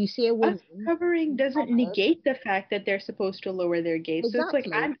 So you see a Us woman covering doesn't covered, negate the fact that they're supposed to lower their gaze. So it's like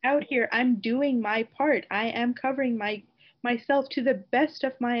exactly. I'm out here, I'm doing my part. I am covering myself to the best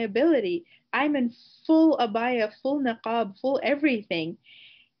of my ability. I'm in full abaya, full niqab, full everything.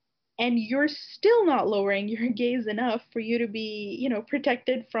 And you're still not lowering your gaze enough for you to be,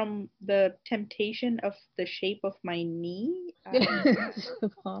 protected from the temptation of the shape of my knee. I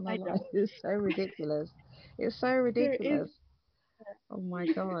Subhanallah, don't. it's so ridiculous. It's so There is ridiculous. Oh my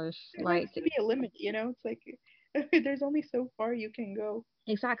gosh. there has Like, to be a limit. It's like there's only so far you can go.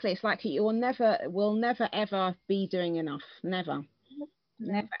 exactly. It's like will never ever be doing enough. Never.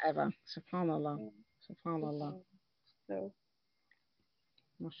 Never No. ever. Subhanallah. No. Subhanallah. So,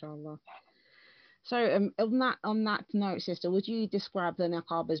 MashaAllah. So, on that note, sister, would you describe the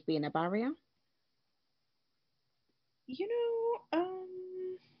niqab as being a barrier? you know,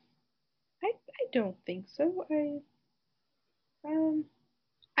 um, I don't think so. Um,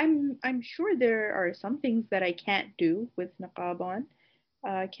 I'm sure there are some things that I can't do with niqab on.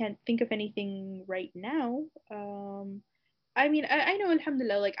 I can't think of anything right now. I mean, I know,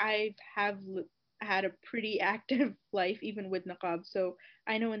 alhamdulillah, like had a pretty active life even with niqab, so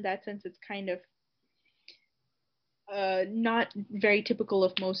I know in that sense it's kind of not very typical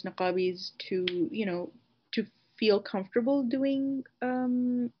of most niqabis to, to feel comfortable doing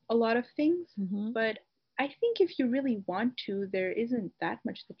a lot of things. Hmm. But I think if you really want to, there isn't that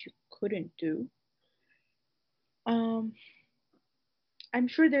much that you couldn't do. Um, I'm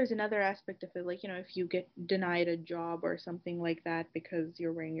sure there's another aspect of it, like, if you get denied a job or something like that because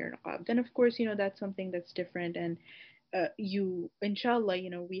you're wearing your niqab, then of course, that's something that's different. And inshallah,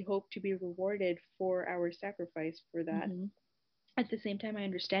 we hope to be rewarded for our sacrifice for that. Hmm. At the same time, I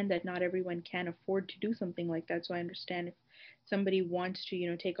understand that not everyone can afford to do something like that. So I understand if somebody wants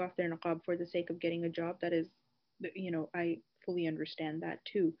to, take off their niqab for the sake of getting a job, that is, I fully understand that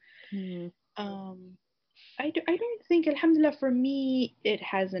too. Mm. Um, I don't think, alhamdulillah, for me, it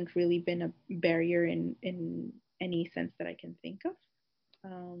hasn't really been a barrier in any sense that I can think of.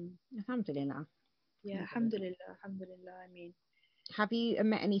 Um, Alhamdulillah. yeah, Alhamdulillah. alhamdulillah, alhamdulillah. I mean, Have you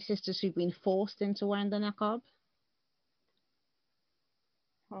met any sisters who've been forced into wearing the niqab?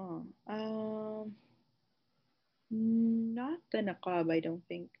 huh. Not the niqab, I don't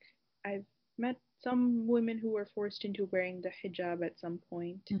think. I've met some women who were forced into wearing the hijab at some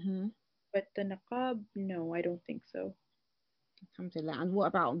point, Hmm. but the niqab, no, I don't think so. Alhamdulillah. And what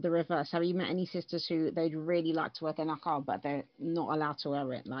about the reverse? Have you met any sisters who they'd really like to wear the niqab, but they're not allowed to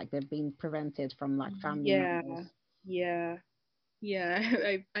wear it? Like they've been prevented from like family Yeah, members. yeah,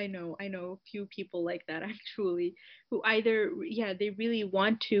 yeah. I know a few people like that actually, who either, yeah, they really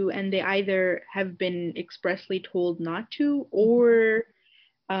want to, and they either have been expressly told not to, Hmm. or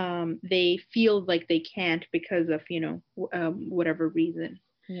they feel like they can't because of, whatever reason.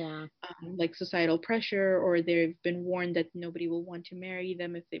 Yeah. Like societal pressure, or they've been warned that nobody will want to marry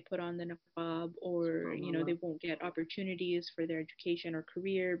them if they put on the niqab, or they SubhanAllah. won't get opportunities for their education or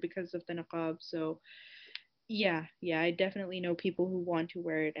career because of the niqab. So yeah, yeah, I definitely know people who want to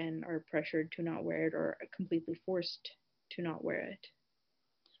wear it and are pressured to not wear it, or completely forced to not wear it.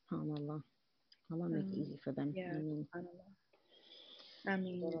 SubhanAllah. Allah make it um, easy for them. I yeah, mean, subhanallah. I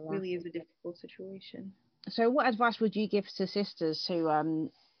mean, it alhamdulillah. really is a difficult situation. So, what advice would you give to sisters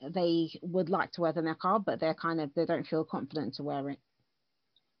who they would like to wear the niqab, but they don't feel confident to wear it?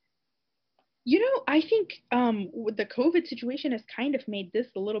 I think with the COVID situation has kind of made this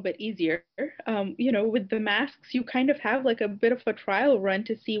a little bit easier. With the masks, you kind of have like a bit of a trial run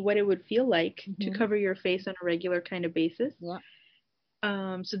to see what it would feel like to Hmm. cover your face on a regular kind of basis. Yeah.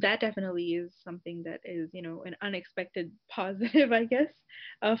 So that definitely is something that is, an unexpected positive, I guess,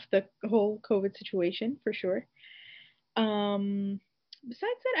 of the whole COVID situation for sure. Um,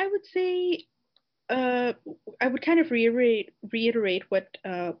 Besides that, I would say uh I would kind of reiterate what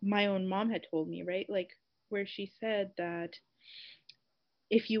my own mom had told me, right? Like, where she said that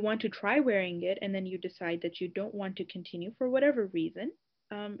if you want to try wearing it and then you decide that you don't want to continue for whatever reason,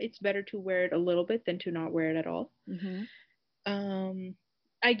 it's better to wear it a little bit than to not wear it at all. Hmm. um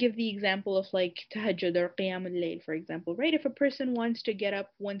I give the example of like tahajjud or qiyam al-layl, for example, right? If a person wants to get up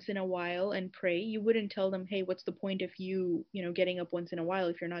once in a while and pray, you wouldn't tell them, hey, what's the point of getting up once in a while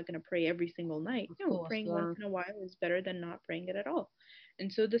if you're not going to pray every single night? Of No, course. praying once Yeah. in a while is better than not praying it at all.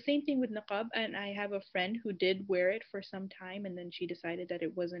 And so the same thing with niqab. And I have a friend who did wear it for some time, and then she decided that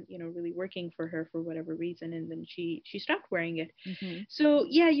it wasn't, really working for her for whatever reason, and then she stopped wearing it. Hmm. So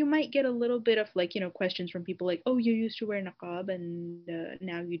yeah, you might get a little bit of like, questions from people like, "Oh, you used to wear niqab and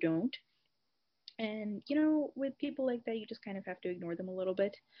now you don't." And with people like that, you just kind of have to ignore them a little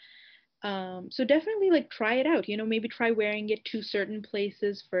bit. So definitely like try it out. Maybe try wearing it to certain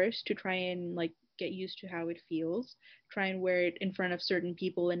places first to try and like get used to how it feels. Try and wear it in front of certain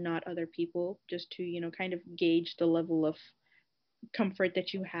people and not other people, just to kind of gauge the level of comfort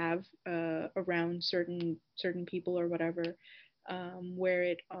that you have around certain people or whatever. Wear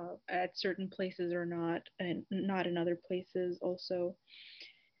it at certain places or not, and not in other places also.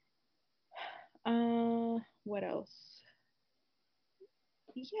 What else?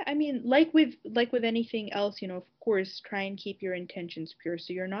 Yeah, I mean, like with anything else, of course, try and keep your intentions pure.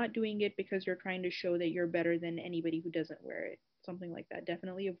 So you're not doing it because you're trying to show that you're better than anybody who doesn't wear it. Something like that.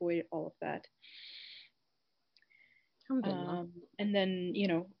 Definitely avoid all of that. Alhamdulillah. And then,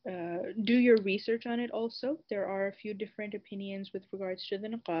 do your research on it also. There are a few different opinions with regards to the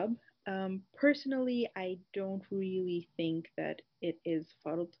niqab. Personally, I don't really think that it is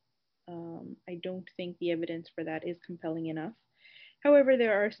fard. I don't think the evidence for that is compelling enough. However,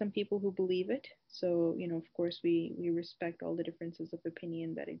 there are some people who believe it. So, of course, we respect all the differences of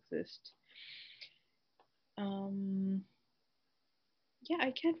opinion that exist. Um, yeah,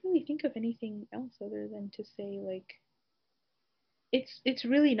 I can't really think of anything else other than to say like it's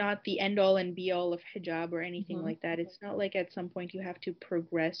really not the end all and be all of hijab or anything Hmm. like that. It's not like at some point you have to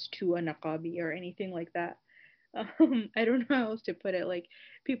progress to a niqabi or anything like that. I don't know how else to put it. Like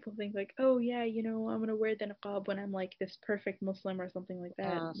people think like, oh yeah, I'm gonna wear the niqab when I'm like this perfect Muslim or something like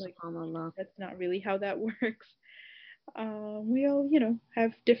that. Like Subhanallah. that's not really how that works. We all,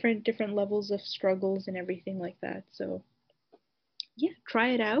 have different levels of struggles and everything like that. So yeah, try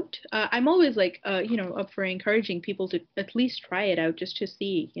it out. I'm always like, up for encouraging people to at least try it out just to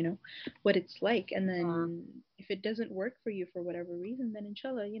see, what it's like. And Yeah. then if it doesn't work for you for whatever reason, then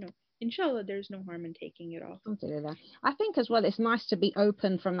inshallah, there's no harm in taking it off. Alhamdulillah. I think as well it's nice to be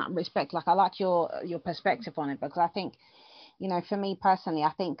open from that respect. Like I like your perspective on it because I think, for me personally,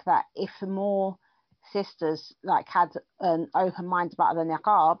 I think that if more sisters like had an open mind about the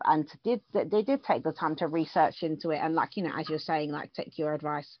niqab and they did take the time to research into it and like, as you're saying, like take your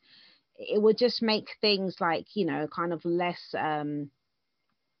advice, it would just make things like, kind of less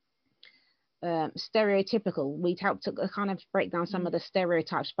stereotypical. We'd help to kind of break down some Mm. of the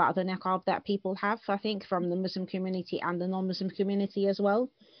stereotypes about the niqab that people have, I think, from the Muslim community and the non-Muslim community as well.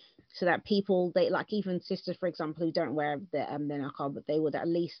 So that people, they like even sisters, for example, who don't wear the niqab, but they would at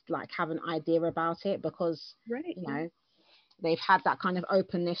least like have an idea about it because Right, you yeah. know they've had that kind of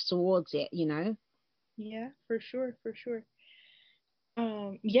openness towards it. Yeah, for sure, for sure.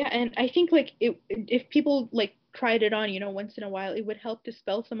 Yeah, and I think like if people like tried it on, once in a while, it would help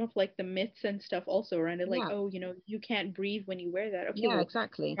dispel some of like the myths and stuff also around it. Like, Yeah, oh, you can't breathe when you wear that. Okay, yeah, well,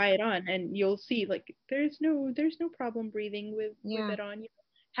 exactly. try it on, and you'll see like there's no problem breathing with Yeah, it on.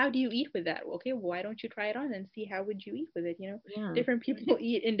 How do you eat with that? Well, okay, why don't you try it on and see how would you eat with it? yeah. Different people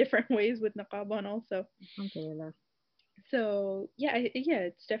eat in different ways with niqab on also. Alhamdulillah. So yeah, yeah,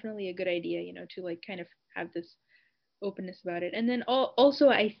 it's definitely a good idea, to like kind of have this openness about it. And then also,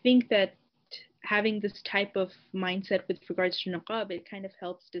 I think that having this type of mindset with regards to niqab, it kind of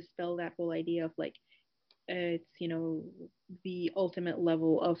helps dispel that whole idea of like it's the ultimate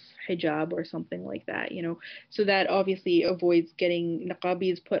level of hijab or something like that. So that obviously avoids getting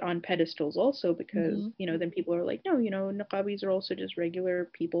niqabis put on pedestals also because Hmm. then people are like, no, niqabis are also just regular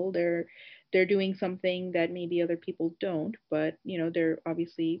people. They're doing something that maybe other people don't, but they're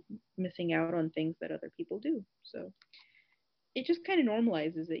obviously missing out on things that other people do. So it just kind of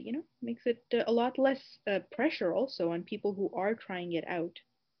normalizes it, makes it a lot less pressure also on people who are trying it out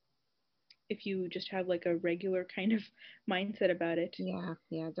if you just have like a regular kind of mindset about it. Yeah,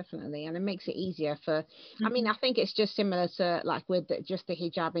 yeah, definitely. And it makes it easier for, I mean, Hmm. I think it's just similar to like with just the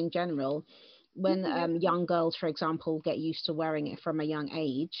hijab in general. When Yeah, yeah, young girls, for example, get used to wearing it from a young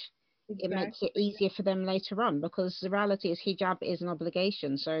age, it makes it exactly. easier for them later on because the reality is hijab is an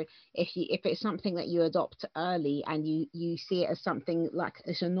obligation. So if it's something that you adopt early and you see it as something like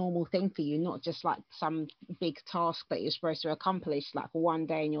it's a normal thing for you, not just like some big task that you're supposed to accomplish like one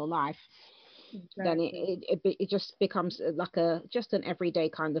day in your life, then it Exactly. it, it, it just becomes like a just an everyday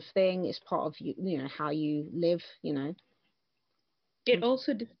kind of thing. It's part of how you live. It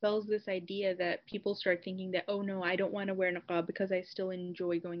also dispels this idea that people start thinking that, oh no, I don't want to wear niqab because I still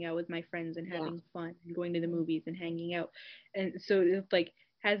enjoy going out with my friends and Yeah, having fun and going to the movies and hanging out. And so it's like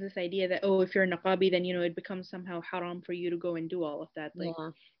has this idea that, oh, if you're a niqabi, then it becomes somehow haram for you to go and do all of that. Like yeah,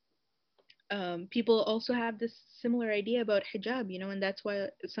 people also have this similar idea about hijab, and that's why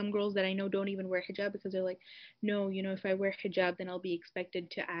some girls that I know don't even wear hijab because they're like, no, if I wear hijab, then I'll be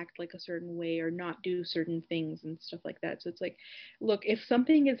expected to act like a certain way or not do certain things and stuff like that. So it's like, look, if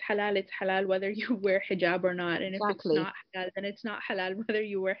something is halal, it's halal whether you wear hijab or not. And if it's exactly, not halal, then it's not halal whether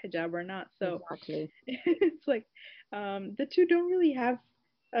you wear hijab or not. So exactly. it's like the two don't really have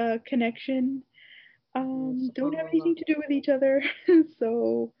a connection, don't have Subhanallah. anything to do with each other.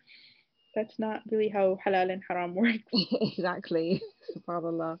 So that's not really how halal and haram works. Exactly.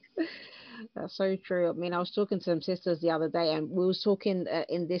 Subhanallah. That's so true. I mean, I was talking to some sisters the other day, and we was talking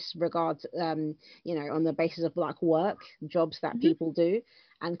in this regard, on the basis of like work jobs that Hmm. people do,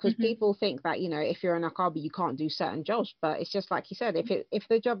 and because Hmm. people think that if you're an akabi, you can't do certain jobs, but it's just like you said, if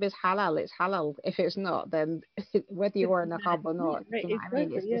the job is halal, it's halal. If it's not, then whether It's you're an not. akab or Yeah, not, right. do you know what I mean?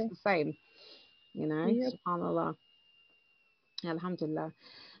 Exactly. It's Yeah. just the same. Yep. Subhanallah. Alhamdulillah.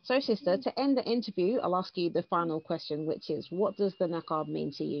 So, sister, to end the interview, I'll ask you the final question, which is, what does the niqab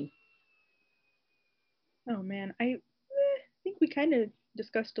mean to you? Oh man, I think we kind of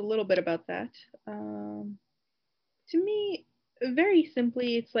discussed a little bit about that. Um, to me, very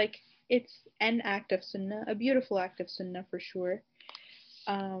simply, it's like it's an act of sunnah, a beautiful act of sunnah for sure.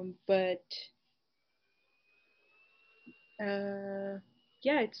 But uh,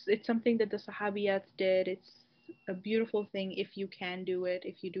 yeah, it's something that the Sahabiyats did. It's a beautiful thing if you can do it,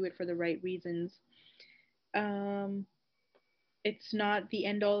 if you do it for the right reasons. Um, it's not the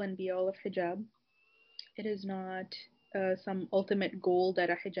end all and be all of hijab. It is not some ultimate goal that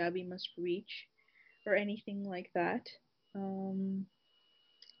a hijabi must reach or anything like that. Um,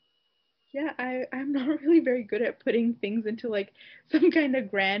 yeah, I'm not really very good at putting things into like some kind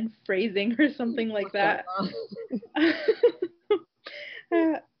of grand phrasing or something like that.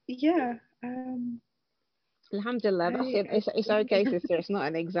 MashaAllah. Yeah, Alhamdulillah, that's it. I It's okay, sister. It's not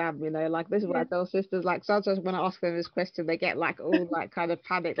an exam, Like this is what I yeah, tell sisters. Like sometimes when I ask them this question, they get like all like kind of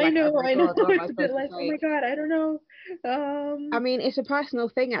panicked, like, oh my I know. God, what am I It's a bit supposed to like, oh say? my God, I don't know. I Um, mean, it's a personal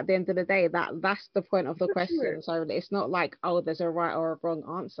thing at the end of the day. That's the point of the for sure. question. So it's not like, oh, there's a right or a wrong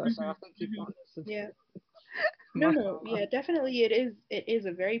answer. So I think you've Hmm. answered, Yeah. No, no, mashallah. yeah, definitely it is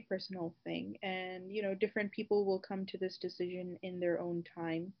a very personal thing, and different people will come to this decision in their own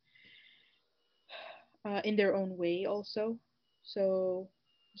time, in their own way also. So,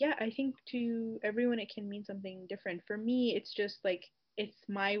 yeah, I think to everyone it can mean something different. For me, it's just like it's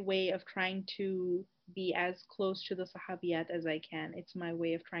my way of trying to be as close to the Sahabiyat as I can. It's my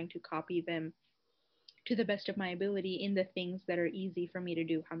way of trying to copy them to the best of my ability in the things that are easy for me to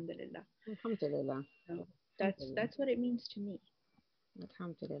do, alhamdulillah. Alhamdulillah. So that's Alhamdulillah. that's what it means to me.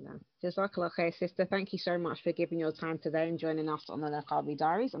 Alhamdulillah. Jazakallah khair, sister. Thank you so much for giving your time today and joining us on the Niqabi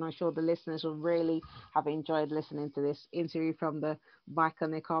Diaries. And I'm sure the listeners will really have enjoyed listening to this interview from the Bika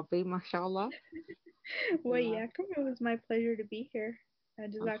Niqabi, mashallah. Alhamdulillah. وإياكم. It was my pleasure to be here.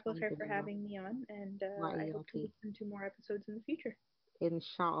 Jazakallah khair for Alhamdulillah. having me on, and Wa I hope to iyaki. listen to more episodes in the future.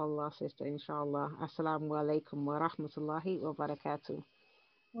 Inshallah, sister. Inshallah. Assalamu alaikum wa rahmatullahi wa barakatuh.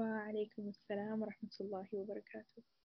 Wa alaikum assalam wa rahmatullahi wa barakatuh.